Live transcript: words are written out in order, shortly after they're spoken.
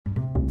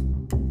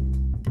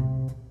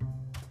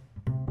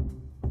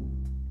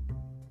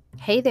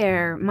Hey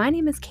there, my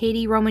name is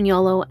Katie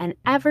Romagnolo, and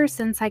ever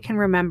since I can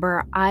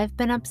remember, I've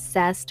been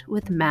obsessed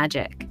with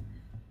magic.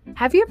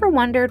 Have you ever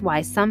wondered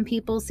why some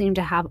people seem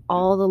to have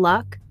all the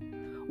luck?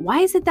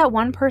 Why is it that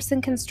one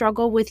person can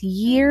struggle with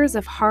years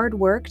of hard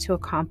work to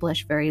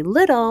accomplish very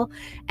little,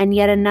 and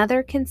yet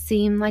another can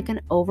seem like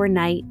an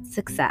overnight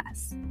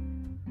success?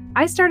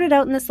 I started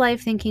out in this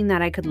life thinking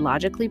that I could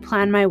logically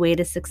plan my way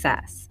to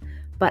success.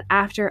 But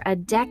after a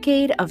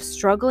decade of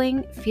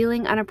struggling,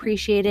 feeling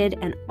unappreciated,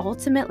 and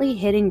ultimately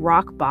hitting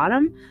rock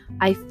bottom,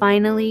 I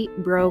finally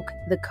broke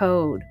the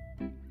code.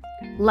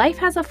 Life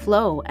has a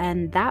flow,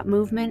 and that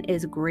movement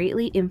is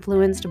greatly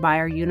influenced by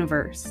our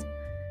universe.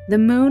 The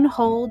moon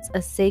holds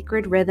a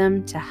sacred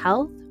rhythm to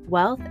health,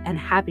 wealth, and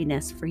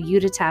happiness for you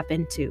to tap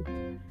into.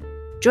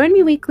 Join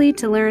me weekly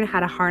to learn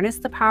how to harness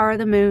the power of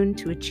the moon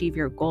to achieve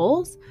your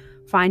goals,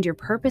 find your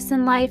purpose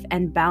in life,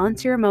 and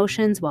balance your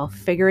emotions while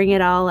figuring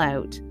it all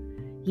out.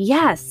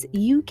 Yes,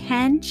 you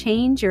can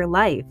change your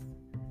life.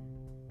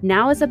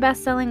 Now, as a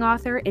best-selling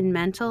author in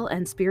mental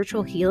and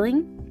spiritual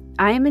healing,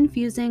 I am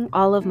infusing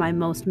all of my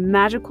most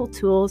magical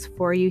tools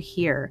for you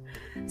here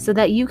so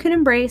that you can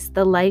embrace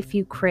the life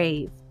you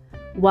crave.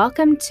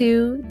 Welcome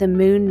to the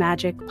Moon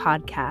Magic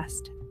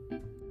Podcast.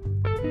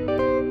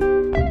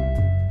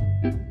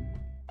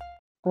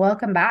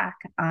 Welcome back.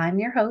 I'm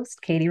your host,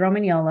 Katie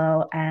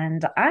Romagnolo,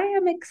 and I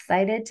am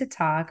excited to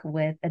talk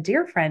with a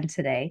dear friend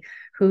today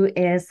who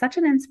is such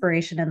an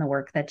inspiration in the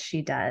work that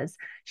she does.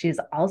 She's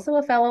also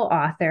a fellow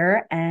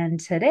author, and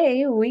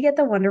today we get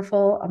the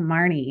wonderful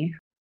Marnie.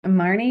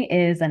 Marnie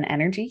is an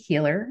energy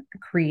healer,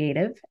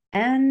 creative,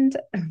 and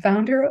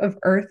founder of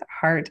Earth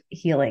Heart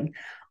Healing.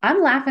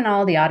 I'm laughing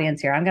all the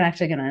audience here. I'm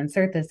actually going to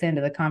insert this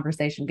into the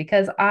conversation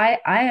because I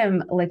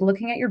am like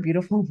looking at your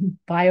beautiful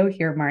bio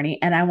here, Marnie,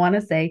 and I want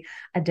to say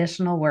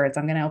additional words.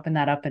 I'm going to open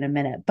that up in a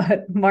minute.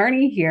 But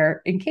Marnie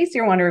here, in case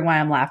you're wondering why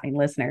I'm laughing,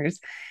 listeners,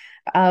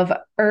 of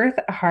Earth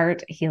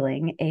Heart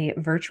Healing, a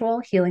virtual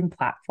healing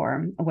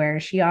platform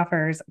where she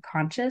offers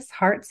conscious,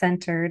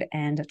 heart-centered,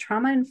 and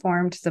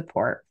trauma-informed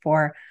support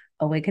for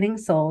awakening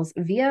souls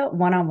via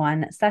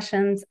one-on-one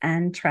sessions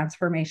and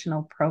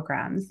transformational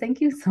programs. Thank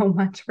you so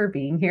much for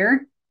being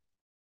here.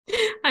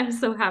 I'm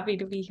so happy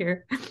to be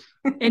here.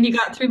 And you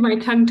got through my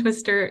tongue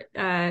twister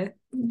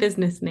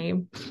business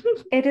name.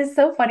 It is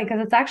so funny because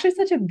it's actually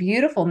such a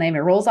beautiful name. It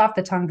rolls off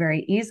the tongue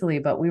very easily,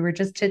 but we were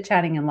just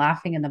chit-chatting and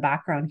laughing in the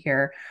background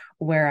here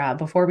where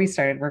before we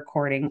started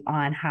recording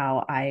on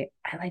how I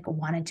like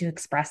wanted to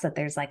express that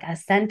there's like a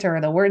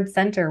center, the word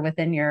center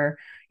within your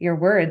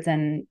words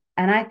and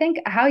I think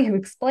how you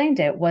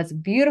explained it was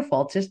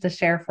beautiful just to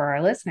share for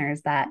our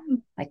listeners that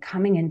like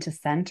coming into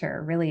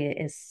center really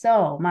is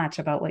so much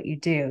about what you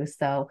do.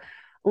 So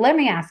let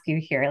me ask you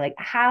here, like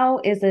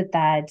how is it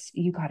that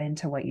you got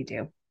into what you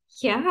do?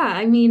 Yeah,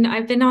 I mean,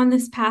 I've been on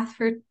this path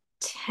for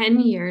 10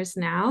 years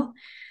now,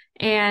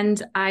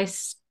 and I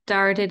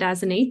started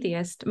as an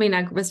atheist. I mean,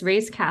 I was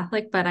raised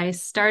Catholic, but I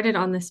started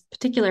on this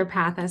particular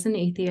path as an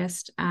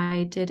atheist.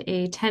 I did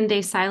a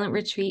 10-day silent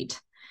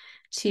retreat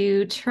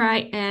to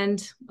try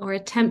and or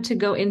attempt to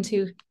go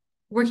into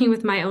working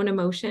with my own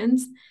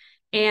emotions.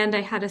 And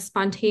I had a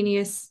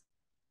spontaneous,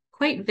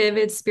 quite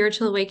vivid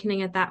spiritual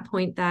awakening at that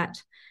point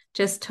that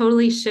just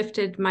totally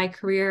shifted my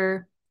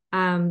career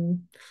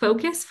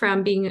focus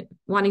from being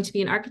wanting to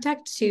be an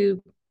architect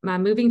to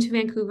moving to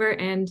Vancouver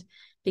and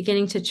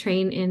beginning to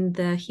train in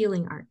the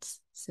healing arts.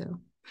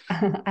 So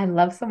I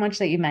love so much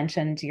that you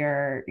mentioned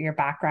your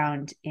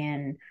background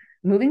in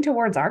moving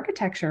towards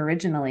architecture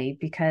originally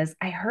because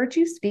I heard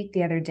you speak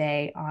the other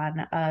day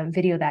on a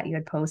video that you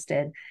had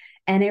posted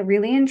and it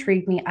really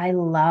intrigued me. I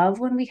love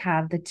when we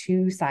have the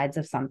two sides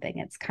of something.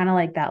 It's kind of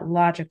like that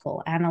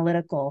logical,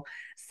 analytical,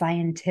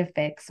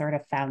 scientific sort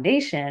of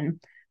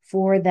foundation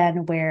for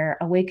then where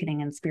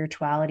awakening and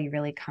spirituality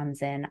really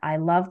comes in. I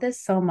love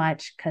this so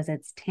much because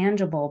it's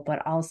tangible,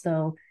 but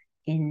also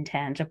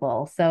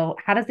intangible. So,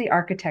 how does the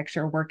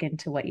architecture work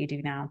into what you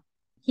do now?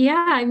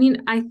 yeah, I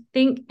mean, I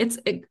think it's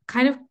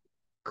kind of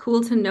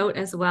cool to note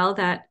as well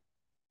that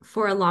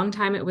for a long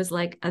time it was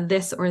like a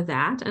this or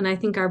that. And I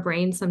think our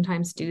brains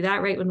sometimes do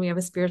that, right? When we have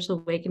a spiritual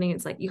awakening,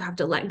 it's like you have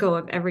to let go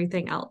of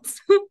everything else.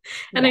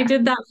 And I Yeah.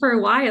 did that for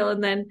a while.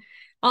 And then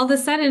all of a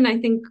sudden, I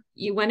think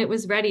when it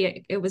was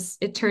ready,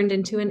 it turned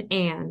into an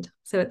and.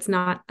 So it's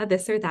not a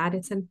this or that,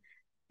 it's an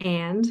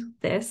and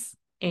this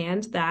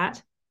and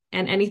that,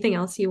 and anything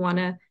else you want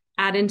to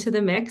add into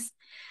the mix.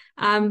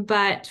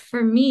 But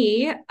for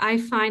me, I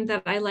find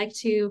that I like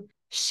to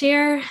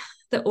share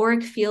the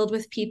auric field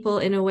with people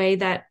in a way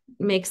that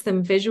makes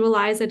them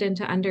visualize it and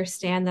to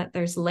understand that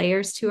there's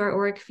layers to our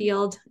auric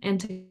field and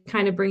to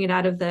kind of bring it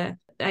out of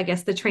I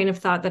guess, the train of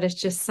thought that it's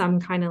just some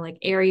kind of like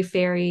airy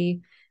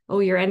fairy, oh,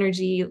 your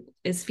energy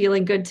is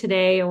feeling good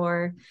today,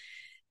 or,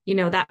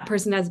 that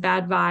person has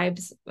bad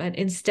vibes, but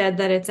instead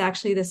that it's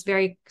actually this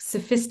very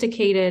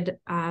sophisticated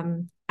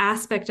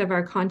aspect of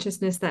our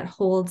consciousness that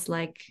holds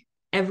like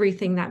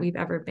everything that we've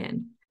ever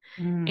been.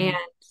 And Mm.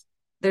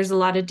 there's a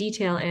lot of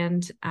detail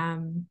and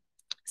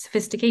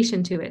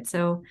sophistication to it.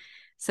 So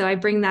So I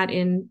bring that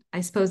in. I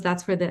suppose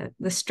that's where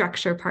the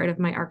structure part of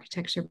my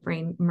architecture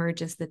brain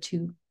merges the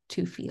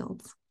two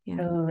fields. Yeah.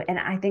 Oh, and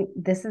I think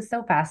this is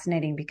so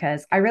fascinating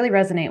because I really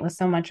resonate with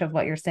so much of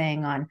what you're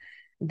saying on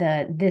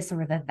the this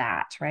or the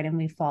that, right? And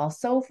we fall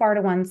so far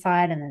to one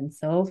side and then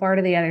so far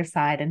to the other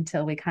side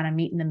until we kind of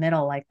meet in the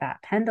middle, like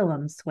that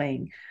pendulum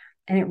swing.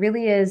 And it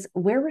really is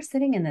where we're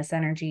sitting in this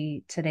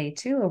energy today,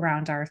 too,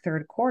 around our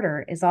third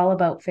quarter, is all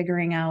about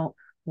figuring out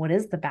what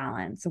is the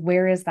balance?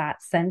 Where is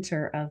that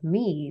center of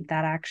me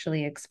that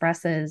actually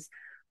expresses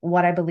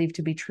what I believe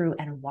to be true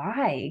and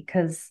why?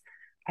 Because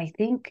I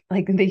think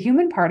like the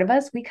human part of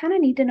us, we kind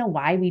of need to know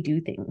why we do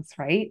things,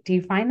 right? Do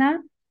you find that?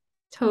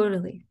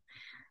 Totally.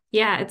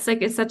 Yeah, it's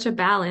like it's such a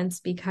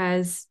balance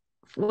because,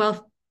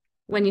 well,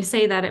 when you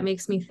say that, it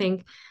makes me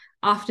think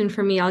often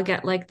for me, I'll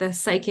get like the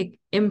psychic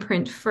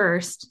imprint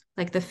first,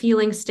 like the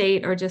feeling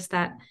state or just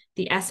that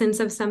the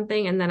essence of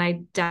something. And then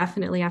I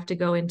definitely have to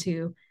go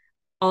into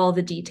all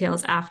the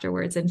details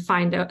afterwards and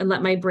find out and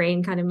let my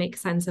brain kind of make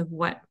sense of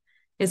what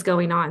is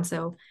going on.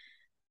 So,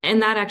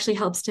 and that actually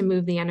helps to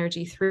move the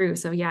energy through.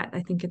 So, yeah,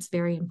 I think it's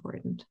very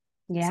important.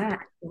 It's a Yeah.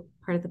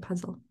 part of the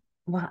puzzle.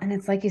 Well, and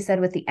it's like you said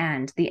with the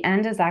end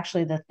is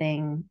actually the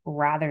thing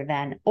rather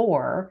than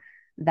or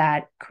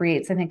that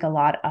creates, I think, a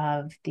lot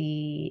of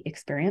the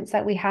experience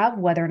that we have,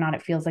 whether or not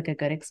it feels like a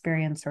good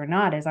experience or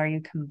not, is are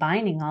you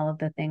combining all of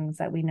the things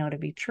that we know to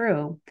be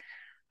true?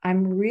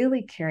 I'm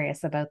really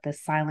curious about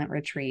this silent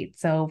retreat.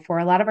 So, for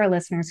a lot of our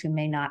listeners who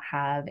may not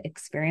have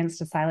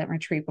experienced a silent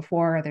retreat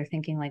before, or they're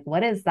thinking, like,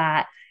 what is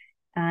that?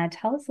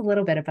 Tell us a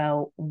little bit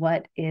about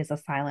what is a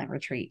silent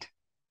retreat.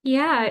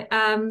 Yeah,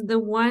 the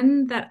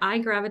one that I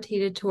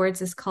gravitated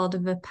towards is called a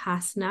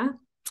Vipassana,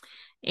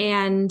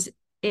 and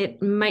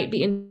it might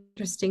be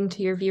interesting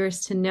to your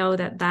viewers to know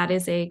that that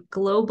is a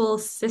global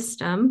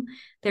system.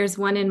 There's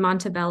one in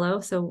Montebello,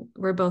 so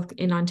we're both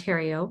in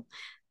Ontario,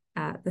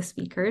 the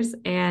speakers,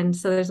 and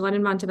so there's one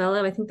in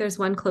Montebello. I think there's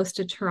one close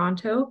to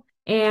Toronto,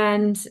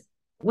 and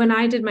when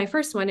I did my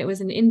first one, it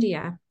was in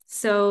India.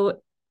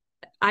 So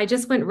I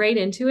just went right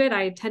into it.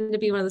 I tend to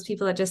be one of those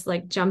people that just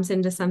like jumps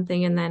into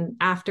something and then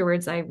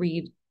afterwards I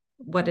read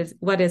what is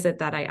it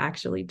that I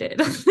actually did.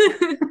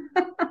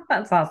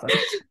 That's awesome.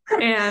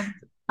 And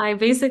I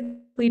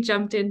basically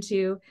jumped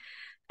into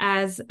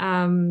as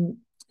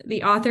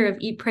the author of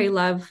Eat, Pray,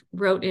 Love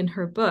wrote in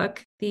her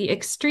book, the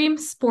extreme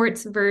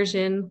sports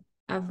version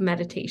of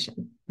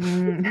meditation,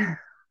 Mm.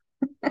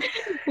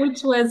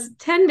 which was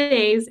 10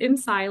 days in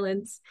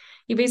silence.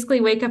 You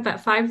basically wake up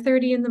at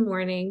 5:30 in the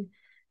morning.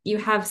 You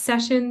have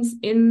sessions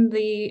in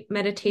the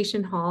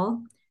meditation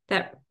hall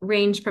that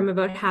range from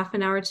about half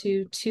an hour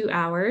to 2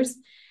 hours.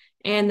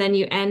 And then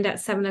you end at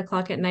 7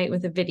 o'clock at night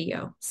with a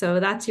video. So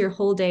that's your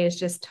whole day is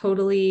just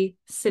totally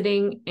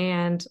sitting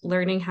and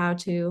learning how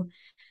to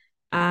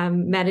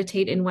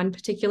meditate in one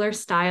particular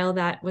style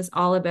that was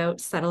all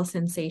about subtle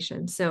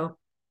sensation. So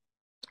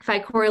if I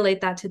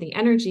correlate that to the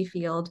energy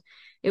field,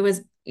 it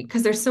was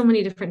because there's so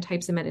many different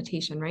types of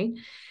meditation, right?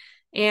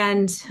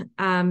 And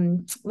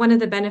one of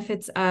the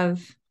benefits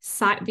of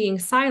being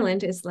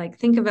silent is like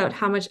think about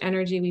how much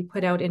energy we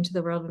put out into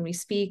the world when we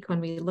speak,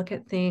 when we look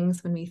at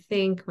things, when we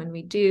think, when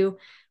we do.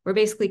 We're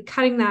basically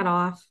cutting that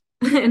off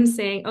and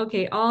saying,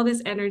 okay, all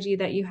this energy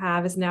that you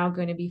have is now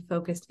going to be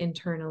focused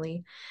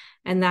internally.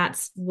 And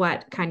that's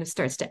what kind of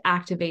starts to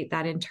activate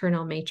that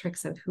internal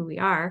matrix of who we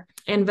are.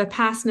 And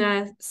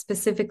Vipassana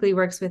specifically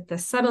works with the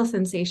subtle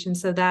sensation.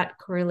 So that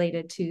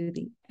correlated to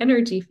the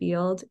energy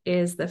field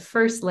is the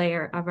first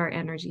layer of our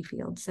energy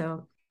field.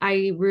 So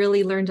I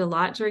really learned a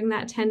lot during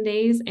that 10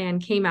 days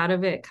and came out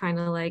of it kind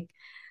of like,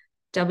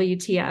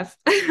 WTF,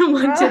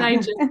 what did I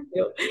just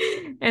do?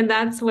 And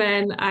that's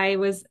when I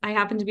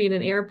happened to be in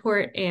an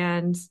airport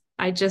and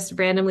I just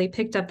randomly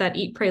picked up that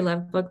Eat, Pray,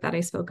 Love book that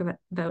I spoke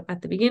about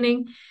at the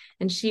beginning.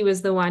 And she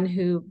was the one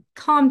who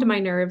calmed my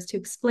nerves to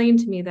explain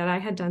to me that I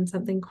had done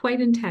something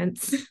quite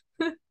intense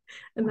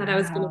and that I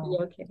was going to be Wow.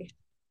 okay.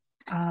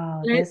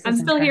 Oh, And this I'm is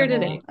still here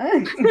incredible.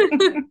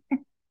 today.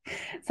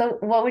 So,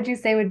 what would you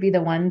say would be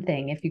the one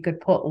thing, if you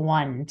could put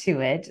one to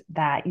it,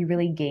 that you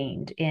really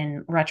gained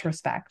in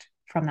retrospect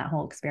from that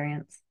whole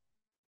experience?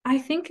 I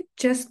think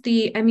just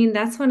I mean,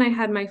 that's when I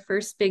had my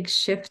first big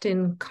shift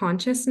in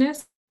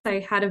consciousness. I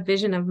had a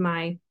vision of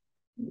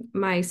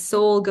my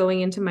soul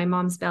going into my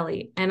mom's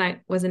belly. And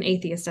I was an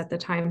atheist at the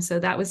time. So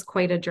that was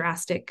quite a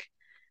drastic,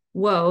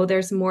 whoa,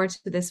 there's more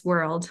to this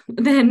world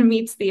than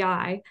meets the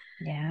eye.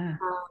 Yeah.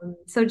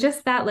 So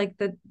just that,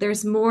 like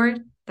there's more,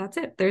 that's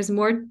it. There's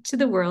more to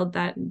the world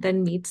that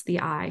than meets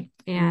the eye.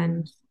 Mm.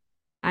 And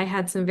I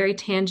had some very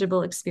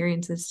tangible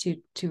experiences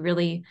to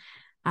really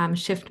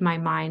shift my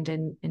mind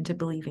into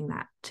believing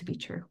that to be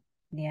true.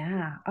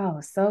 Yeah.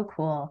 Oh, so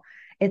cool.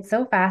 It's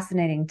so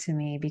fascinating to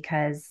me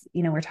because,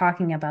 we're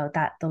talking about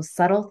that, those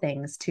subtle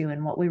things too,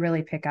 and what we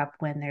really pick up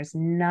when there's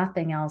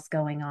nothing else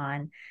going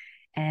on.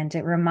 And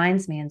it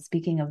reminds me, and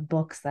speaking of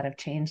books that have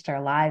changed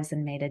our lives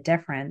and made a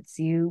difference,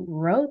 you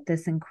wrote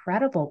this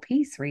incredible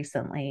piece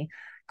recently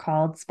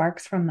called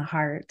Sparks from the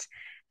Heart.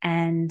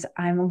 And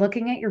I'm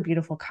looking at your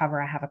beautiful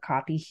cover. I have a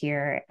copy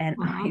here. And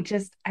Wow.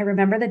 I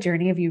remember the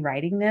journey of you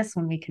writing this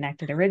when we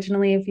connected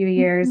originally a few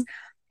years.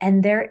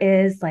 And there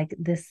is like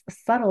this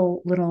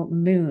subtle little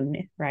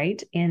moon,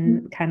 right?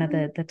 In kind of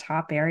the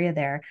top area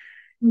there.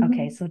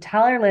 Okay, Mhm. so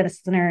tell our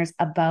listeners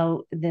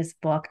about this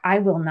book. I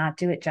will not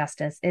do it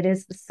justice. It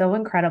is so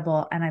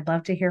incredible. And I'd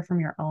love to hear from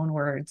your own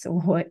words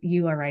what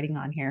you are writing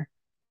on here.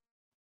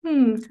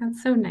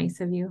 That's so nice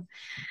of you.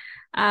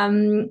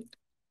 Um,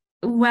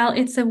 well,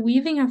 it's a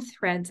weaving of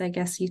threads, I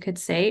guess you could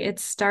say. It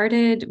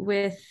started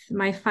with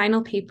my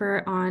final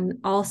paper on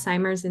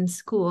Alzheimer's in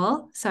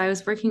school. So I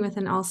was working with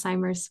an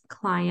Alzheimer's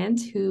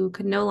client who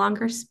could no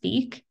longer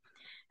speak.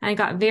 And I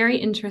got very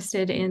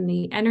interested in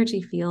the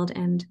energy field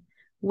and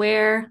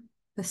where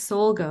the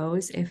soul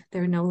goes if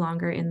they're no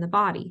longer in the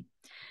body.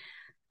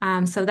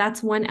 So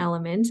that's one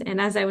element.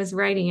 And as I was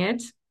writing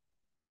it,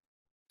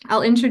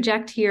 I'll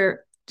interject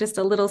here just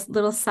a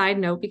little side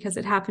note because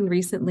it happened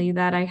recently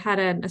that I had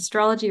an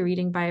astrology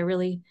reading by a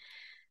really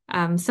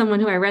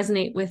someone who I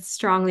resonate with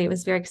strongly. It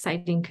was very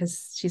exciting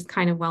because she's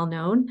kind of well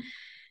known,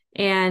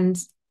 and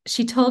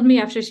she told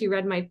me after she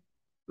read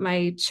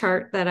my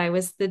chart that I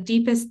was the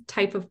deepest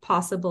type of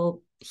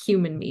possible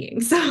human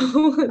being. So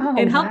Oh,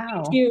 it helped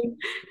wow. me to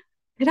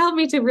it helped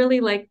me to really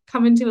like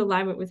come into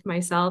alignment with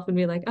myself and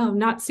be like, oh, I'm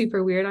not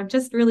super weird. I'm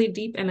just really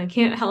deep and I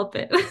can't help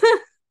it. It's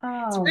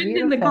Oh, written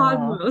in the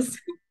beautiful. cosmos.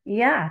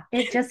 Yeah,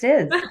 it just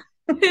is.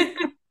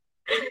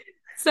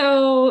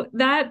 So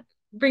that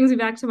brings me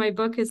back to my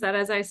book is that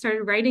as I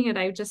started writing it,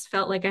 I just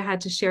felt like I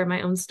had to share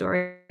my own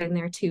story in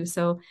there too.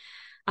 So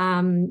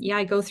yeah,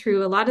 I go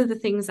through a lot of the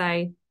things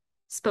I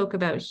spoke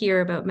about here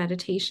about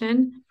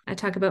meditation. I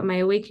talk about my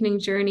awakening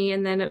journey.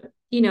 And then,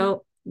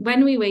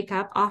 when we wake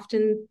up,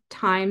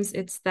 oftentimes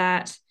it's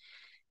that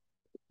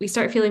we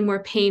start feeling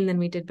more pain than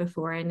we did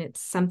before. And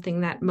it's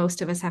something that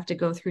most of us have to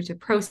go through to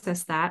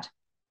process that.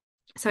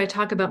 So I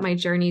talk about my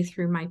journey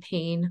through my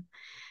pain.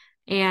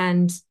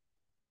 And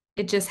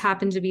it just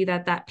happened to be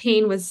that that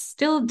pain was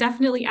still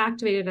definitely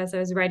activated as I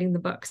was writing the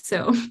book.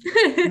 So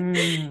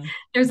Mm.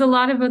 there's a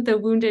lot about the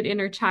wounded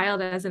inner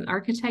child as an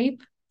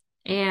archetype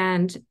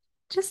and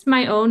just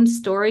my own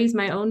stories,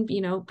 my own,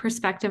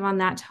 perspective on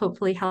that to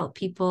hopefully help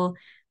people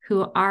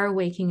who are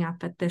waking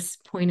up at this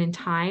point in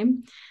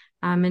time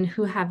and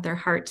who have their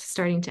heart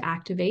starting to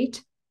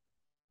activate,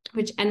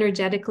 which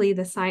energetically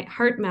the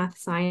heart math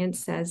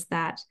science says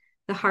that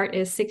the heart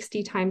is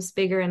 60 times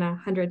bigger and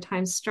 100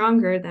 times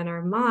stronger than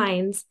our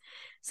minds.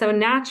 So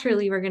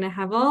naturally, we're going to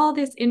have all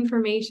this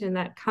information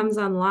that comes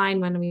online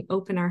when we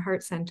open our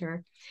heart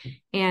center.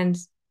 And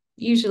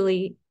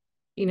usually,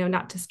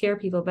 not to scare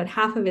people, but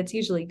half of it's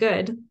usually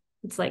good.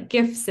 It's like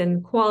gifts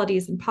and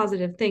qualities and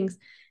positive things.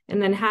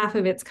 And then half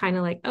of it's kind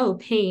of like, oh,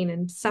 pain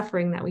and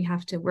suffering that we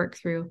have to work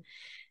through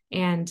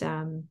and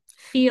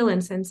feel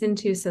and sense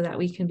into so that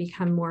we can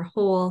become more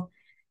whole.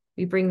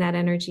 We bring that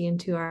energy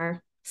into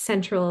our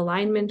central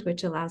alignment,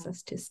 which allows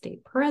us to stay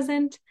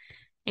present.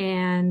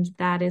 And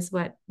that is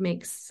what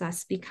makes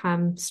us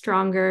become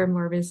stronger,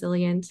 more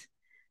resilient,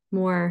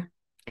 more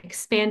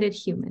expanded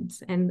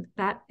humans. And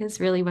that is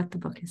really what the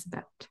book is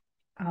about.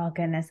 Oh,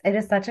 goodness. It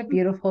is such a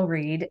beautiful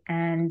read.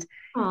 And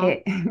Aw.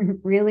 it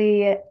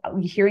really,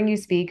 hearing you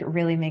speak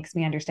really makes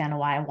me understand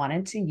why I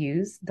wanted to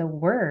use the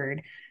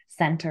word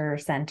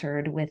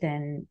centered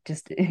within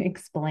just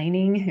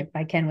explaining, if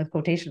I can, with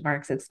quotation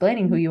marks,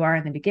 explaining who you are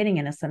in the beginning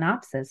in a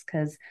synopsis.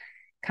 Because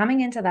coming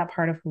into that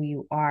part of who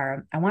you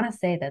are, I want to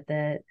say that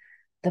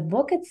the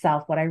book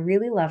itself, what I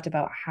really loved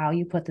about how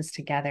you put this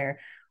together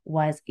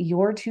was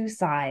your two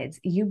sides.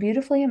 You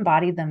beautifully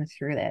embodied them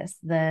through this.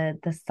 The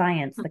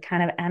science, the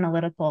kind of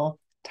analytical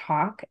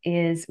talk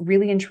is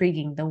really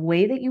intriguing. The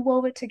way that you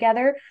wove it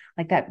together,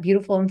 like that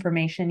beautiful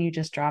information you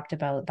just dropped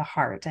about the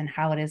heart and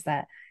how it is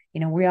that,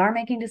 we are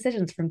making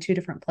decisions from two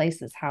different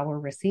places, how we're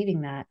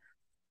receiving that.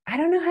 I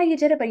don't know how you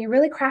did it, but you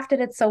really crafted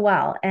it so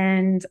well.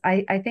 And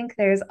I think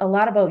there's a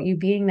lot about you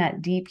being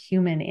that deep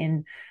human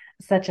in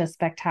such a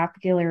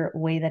spectacular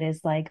way that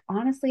is like,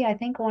 honestly, I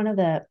think one of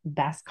the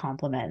best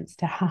compliments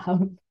to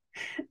have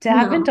to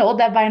have been No. told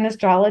that by an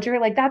astrologer,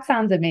 like that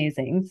sounds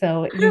amazing.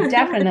 So you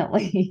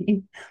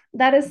definitely,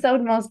 that is so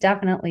most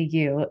definitely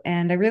you.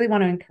 And I really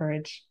want to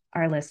encourage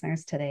our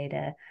listeners today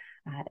to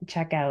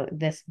check out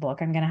this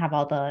book. I'm going to have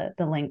all the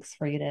links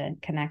for you to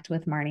connect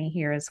with Marnie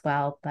here as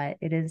well, but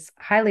it is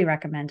highly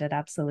recommended,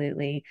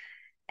 absolutely.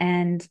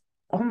 And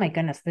oh my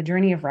goodness, the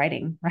journey of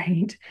writing,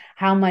 right?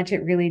 How much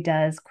it really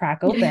does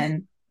crack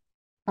open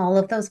all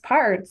of those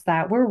parts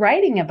that we're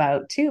writing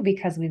about too,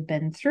 because we've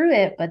been through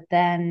it, but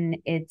then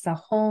it's a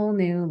whole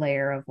new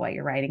layer of what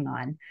you're writing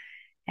on.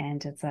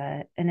 And it's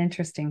an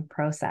interesting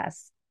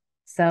process.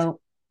 So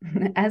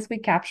as we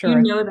You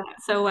capture, know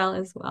that so well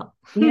as well.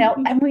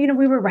 and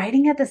we were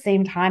writing at the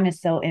same time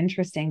is so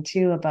interesting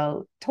too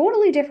about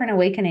totally different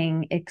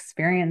awakening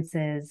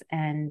experiences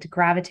and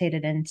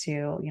gravitated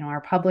into, our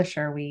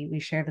publisher. We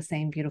share the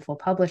same beautiful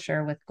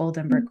publisher with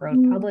Golden Brick Road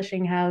Mhm.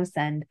 Publishing House.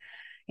 And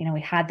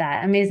we had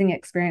that amazing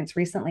experience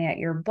recently at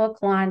your book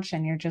launch,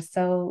 and you're just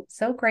so,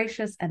 so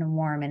gracious and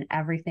warm in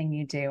everything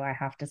you do, I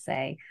have to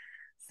say.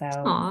 So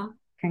Aw, that's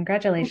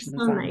congratulations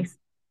so on nice.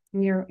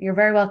 you're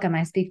very welcome.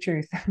 I speak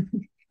truth.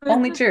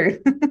 Only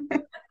truth.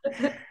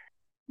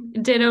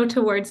 Ditto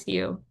towards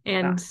you. Ah,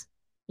 And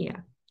yeah.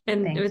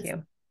 And thank it's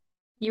you.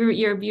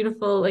 you're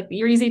beautiful. Like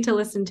you're easy to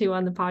listen to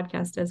on the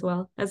podcast as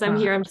well. As I'm Ah.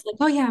 here, I'm just like,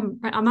 oh yeah,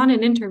 I'm on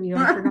an interview.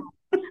 I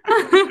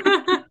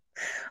forgot.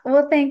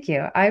 Well, thank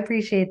you. I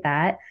appreciate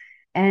that.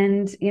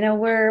 And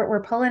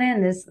we're pulling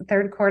in this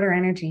third quarter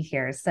energy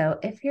here. So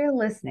if you're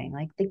listening,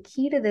 like the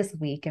key to this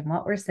week and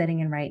what we're sitting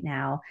in right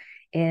now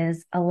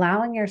is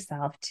allowing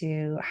yourself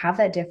to have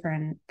that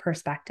different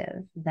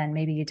perspective than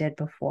maybe you did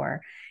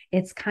before.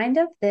 It's kind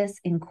of this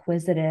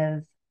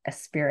inquisitive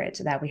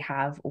spirit that we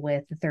have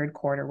with the third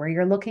quarter, where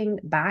you're looking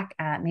back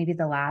at maybe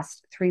the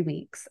last 3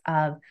 weeks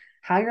of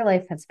how your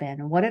life has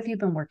been, what have you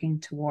been working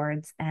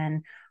towards,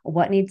 and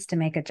what needs to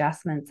make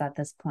adjustments at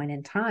this point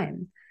in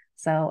time.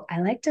 So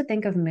I like to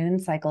think of moon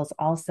cycles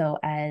also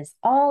as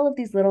all of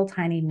these little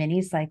tiny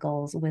mini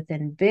cycles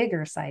within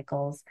bigger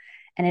cycles.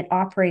 And it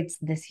operates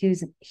this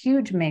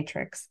huge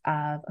matrix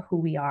of who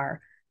we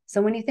are.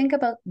 So when you think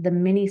about the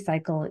mini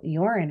cycle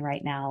you're in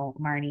right now,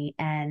 Marnie,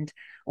 and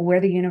where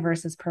the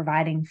universe is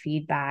providing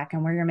feedback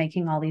and where you're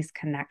making all these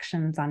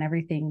connections on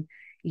everything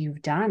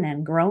you've done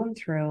and grown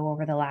through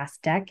over the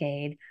last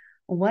decade,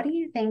 what do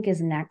you think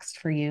is next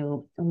for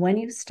you when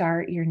you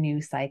start your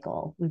new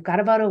cycle? We've got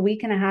about a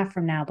week and a half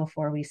from now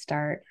before we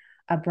start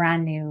a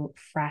brand new,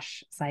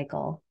 fresh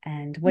cycle.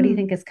 And what do you Hmm.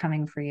 think is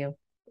coming for you?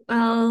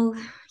 Well,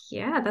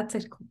 yeah, that's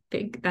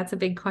a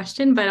big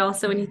question. But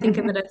also when you think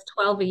of it as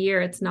 12 a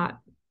year, it's not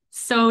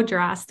so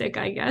drastic,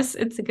 I guess.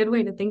 It's a good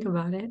way to think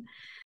about it.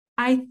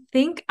 I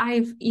think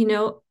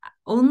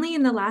only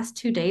in the last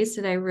 2 days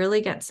did I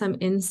really get some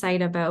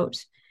insight about,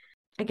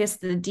 I guess,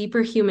 the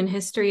deeper human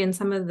history and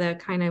some of the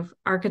kind of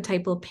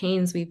archetypal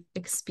pains we've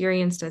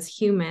experienced as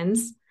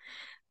humans.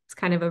 It's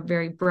kind of a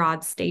very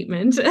broad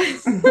statement,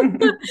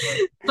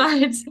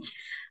 but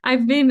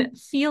I've been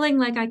feeling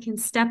like I can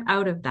step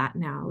out of that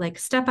now, like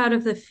step out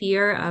of the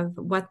fear of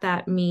what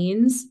that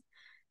means.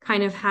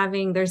 Kind of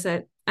having there's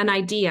an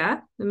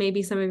idea,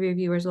 maybe some of your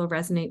viewers will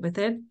resonate with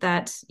it,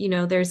 that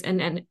there's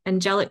an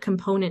angelic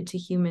component to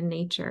human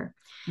nature.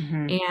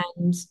 Mhm.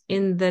 And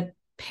in the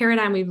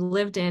paradigm we've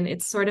lived in,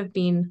 it's sort of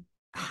been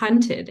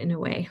hunted in a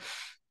way.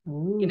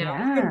 Ooh, You can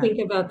yeah. think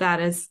about that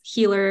as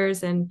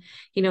healers and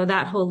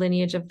that whole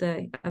lineage of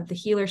the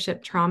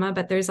healership trauma,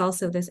 but there's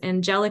also this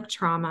angelic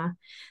trauma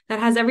that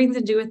has everything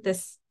to do with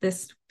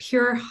this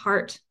pure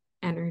heart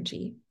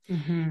energy.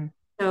 Hmm.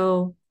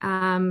 So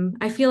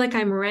I feel like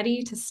I'm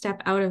ready to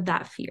step out of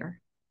that fear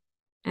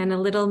and a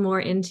little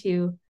more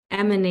into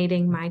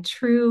emanating my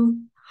true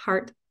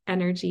heart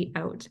energy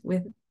out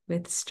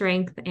with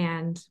strength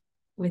and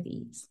with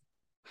ease.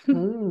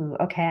 Ooh,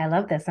 okay. I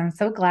love this. I'm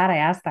so glad I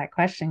asked that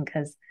question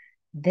because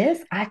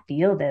I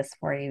feel this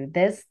for you.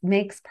 This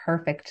makes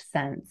perfect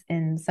sense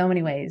in so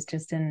many ways,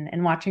 just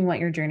in watching what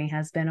your journey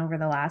has been over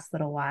the last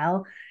little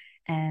while.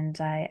 And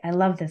I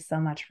love this so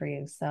much for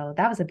you. So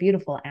that was a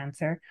beautiful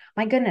answer.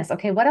 My goodness.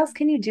 Okay. What else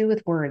can you do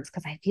with words?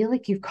 Because I feel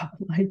like you've got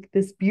like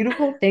this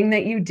beautiful thing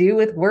that you do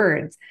with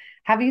words.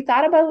 Have you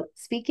thought about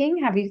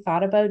speaking? Have you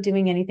thought about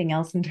doing anything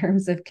else in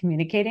terms of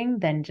communicating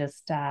than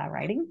just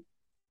writing?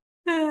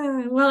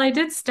 Well, I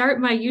did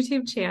start my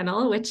YouTube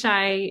channel, which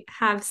I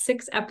have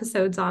 6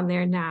 episodes on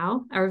there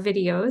now, or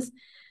videos.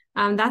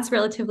 That's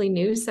relatively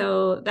new.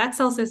 So that's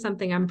also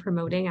something I'm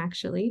promoting,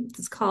 actually.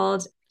 It's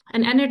called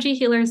An Energy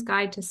Healer's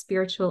Guide to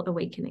Spiritual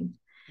Awakening.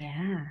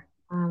 Yeah.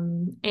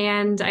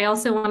 And I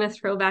also want to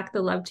throw back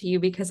the love to you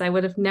because I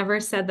would have never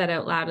said that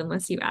out loud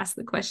unless you asked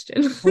the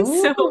question.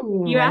 So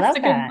Ooh, you I asked love a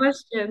good that.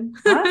 question.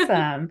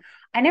 Awesome.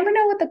 I never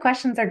know what the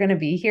questions are going to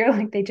be here.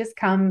 Like they just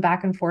come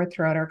back and forth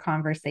throughout our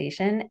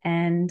conversation.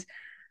 And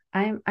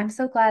I'm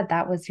so glad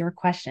that was your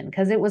question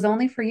because it was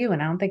only for you.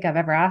 And I don't think I've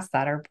ever asked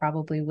that or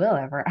probably will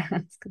ever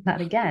ask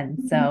that again.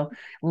 So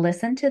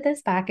listen to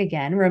this back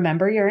again.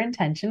 Remember your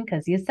intention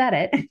because you said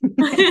it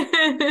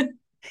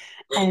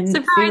and see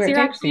Surprise, where it you're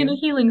takes actually in a you.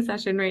 healing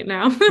session right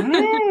now.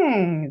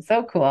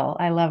 So cool.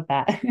 I love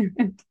that.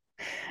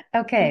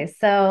 Okay,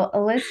 so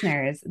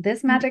listeners,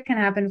 this magic can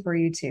happen for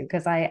you too,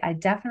 because I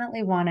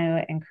definitely want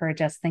to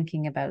encourage us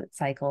thinking about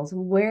cycles.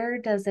 Where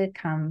does it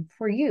come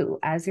for you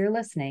as you're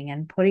listening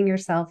and putting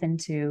yourself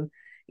into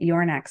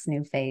your next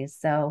new phase?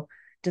 So,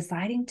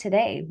 deciding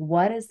today,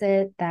 what is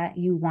it that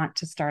you want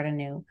to start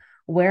anew?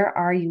 Where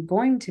are you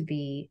going to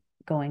be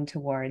going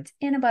towards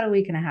in about a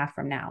week and a half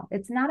from now?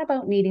 It's not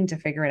about needing to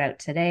figure it out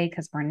today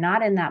because we're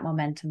not in that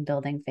momentum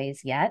building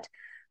phase yet,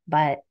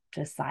 but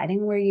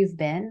deciding where you've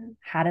been,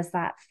 how does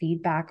that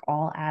feedback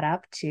all add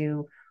up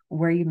to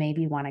where you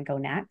maybe want to go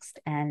next?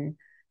 And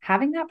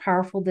having that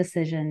powerful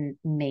decision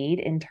made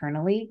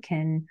internally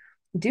can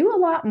do a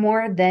lot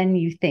more than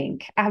you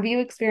think. Have you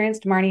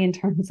experienced, Marnie, in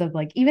terms of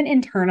like even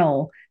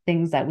internal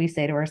things that we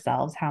say to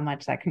ourselves, how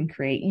much that can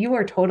create? You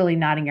are totally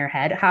nodding your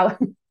head. How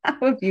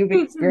have you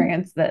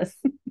experienced this?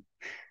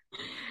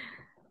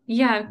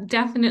 Yeah,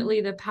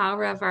 definitely the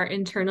power of our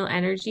internal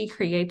energy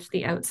creates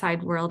the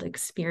outside world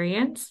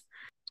experience.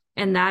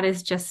 And that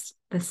is just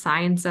the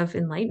science of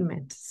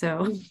enlightenment.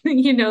 So,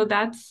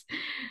 that's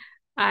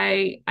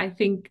I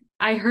think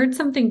I heard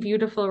something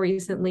beautiful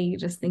recently,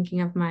 just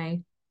thinking of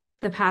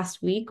the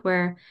past week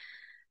where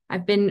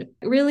I've been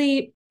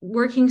really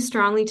working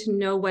strongly to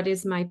know what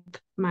is my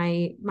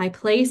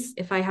place.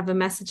 If I have a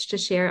message to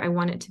share, I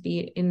want it to be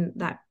in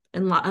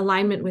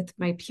alignment with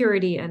my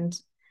purity and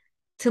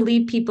to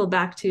lead people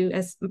back to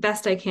as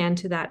best I can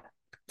to that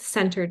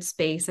centered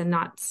space and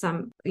not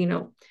some,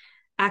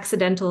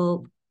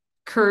 accidental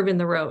curve in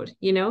the road,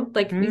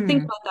 like you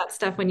think Mm, about that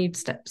stuff when you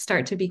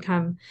start to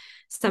become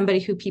somebody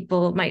who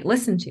people might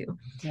listen to.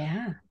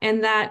 yeah.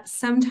 And that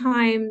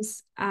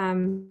sometimes,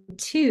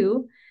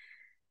 too,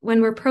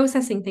 when we're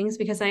processing things,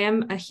 because I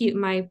am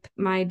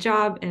my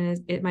job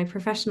and my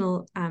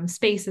professional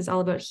space is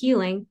all about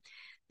healing,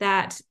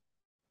 that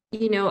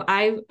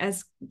I,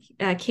 as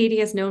Katie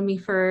has known me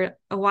for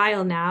a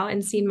while now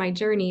and seen my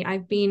journey,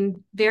 I've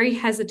been very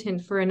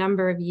hesitant for a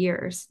number of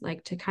years,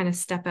 like to kind of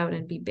step out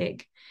and be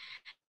big.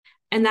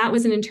 And that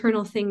was an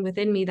internal thing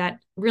within me that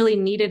really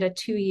needed a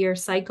 2-year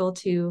cycle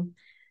to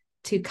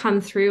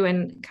come through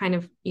and kind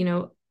of,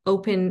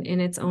 open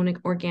in its own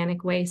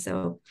organic way.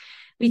 So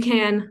we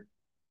can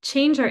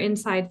change our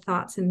inside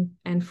thoughts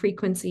and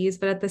frequencies,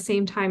 but at the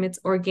same time, it's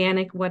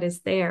organic what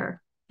is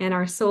there. And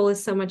our soul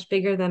is so much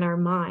bigger than our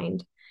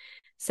mind.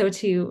 So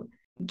to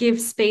give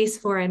space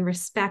for and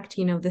respect,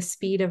 the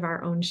speed of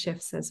our own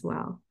shifts as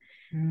well.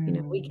 We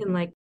Mm. can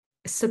like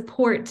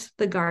support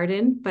the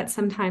garden, but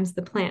sometimes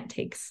the plant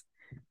takes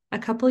a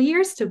couple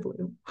years to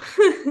bloom.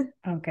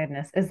 Oh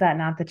goodness, is that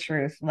not the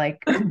truth?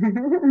 Like,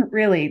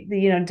 really,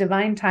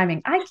 divine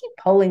timing. I keep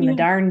pulling the Yeah.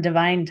 darn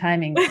divine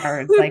timing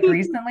cards like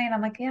recently, and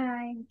I'm like, yeah,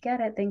 I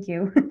get it. Thank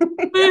you.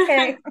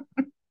 Okay.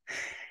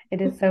 It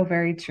is so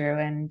very true.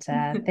 And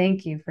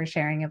thank you for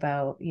sharing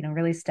about,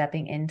 really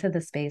stepping into the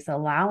space,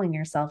 allowing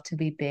yourself to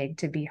be big,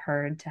 to be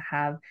heard, to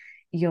have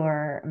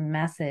your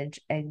message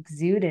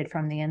exuded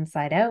from the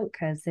inside out,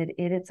 because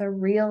it's a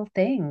real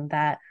thing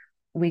that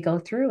we go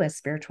through as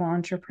spiritual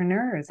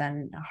entrepreneurs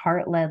and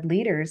heart-led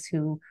leaders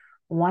who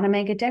want to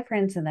make a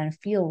difference and then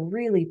feel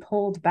really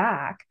pulled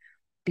back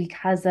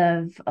because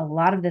of a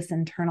lot of this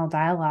internal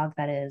dialogue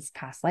that is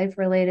past life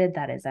related,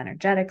 that is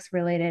energetics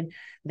related.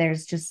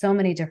 There's just so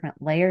many different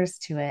layers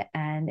to it,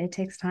 and it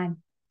takes time.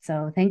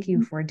 So thank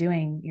you for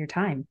doing your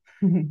time.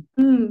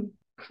 Mm.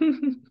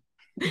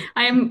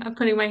 I am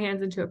putting my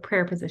hands into a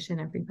prayer position,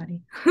 everybody.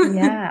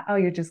 Yeah. Oh,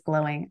 you're just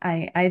glowing.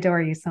 I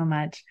adore you so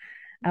much.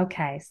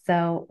 Okay.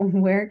 So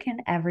where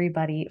can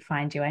everybody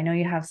find you? I know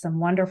you have some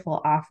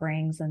wonderful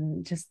offerings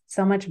and just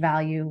so much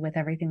value with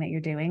everything that you're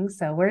doing.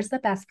 So where's the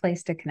best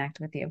place to connect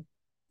with you?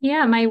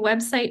 Yeah, my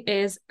website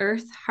is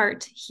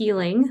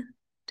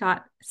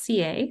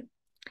earthhearthealing.ca.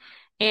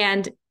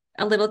 And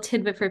a little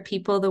tidbit for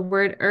people, the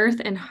word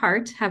earth and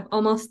heart have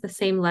almost the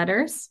same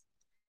letters,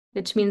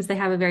 which means they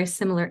have a very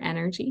similar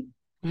energy.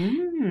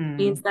 It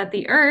means Mm. that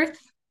the earth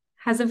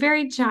has a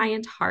very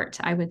giant heart,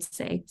 I would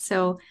say.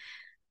 So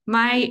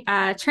my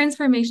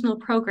transformational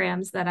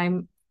programs that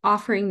I'm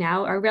offering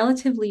now are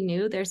relatively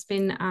new. There's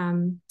been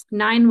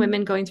 9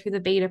 women going through the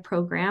beta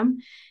program,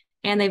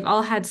 and they've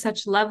all had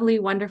such lovely,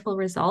 wonderful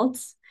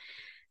results.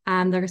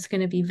 There's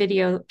going to be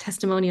video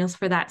testimonials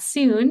for that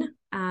soon.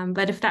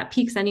 But if that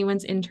piques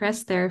anyone's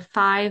interest, they're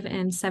 5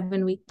 and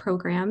 7 week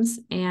programs,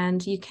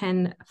 and you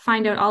can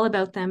find out all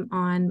about them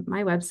on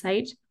my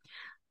website.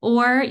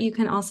 Or you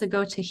can also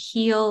go to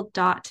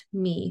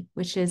heal.me,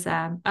 which is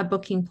a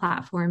booking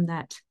platform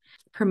that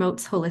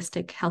promotes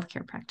holistic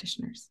healthcare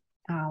practitioners.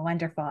 Oh,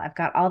 wonderful. I've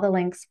got all the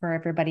links for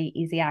everybody,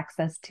 easy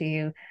access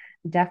to.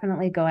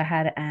 Definitely go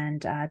ahead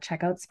and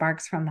check out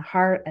Sparks from the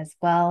Heart as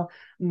well.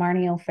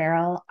 Marnie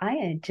O'Farrell,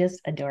 I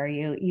just adore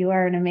you. You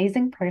are an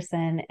amazing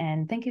person.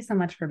 And thank you so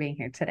much for being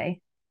here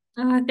today.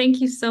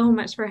 Thank you so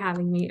much for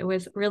having me. It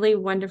was really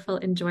wonderful,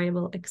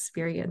 enjoyable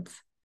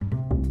experience.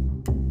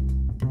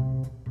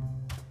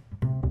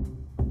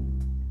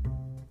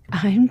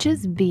 I'm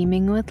just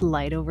beaming with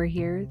light over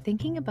here,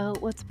 thinking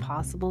about what's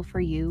possible for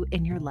you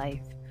in your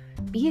life.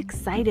 Be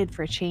excited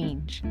for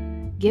change.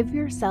 Give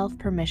yourself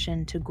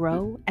permission to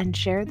grow and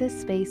share this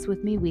space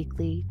with me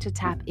weekly to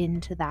tap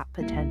into that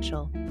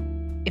potential.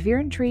 If you're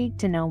intrigued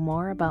to know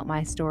more about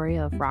my story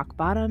of rock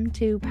bottom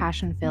to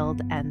passion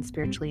filled and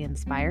spiritually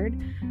inspired,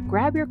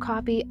 grab your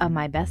copy of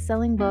my best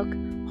selling book,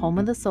 Home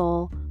of the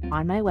Soul,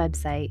 on my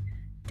website,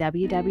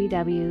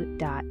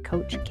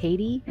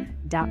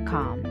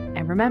 www.coachkatie.com.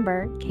 And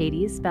remember,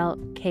 Katie is spelled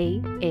Kady.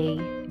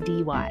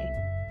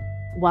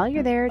 While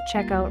you're there,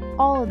 check out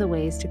all of the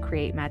ways to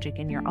create magic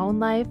in your own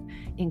life,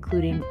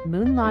 including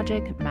Moon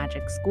Logic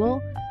Magic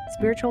School,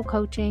 spiritual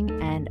coaching,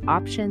 and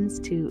options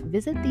to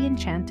visit the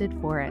Enchanted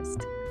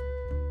Forest.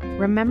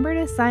 Remember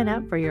to sign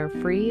up for your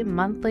free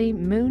monthly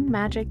Moon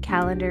Magic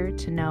calendar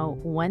to know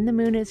when the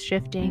moon is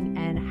shifting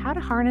and how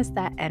to harness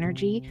that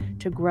energy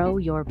to grow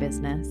your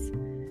business.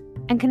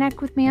 And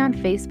connect with me on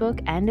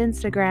Facebook and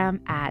Instagram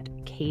at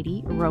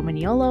Katie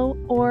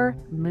Romagnolo or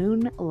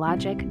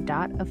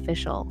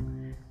moonlogic.official.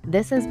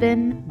 This has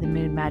been the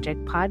Moon Magic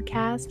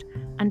Podcast.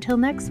 Until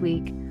next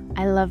week,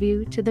 I love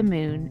you to the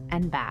moon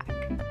and back.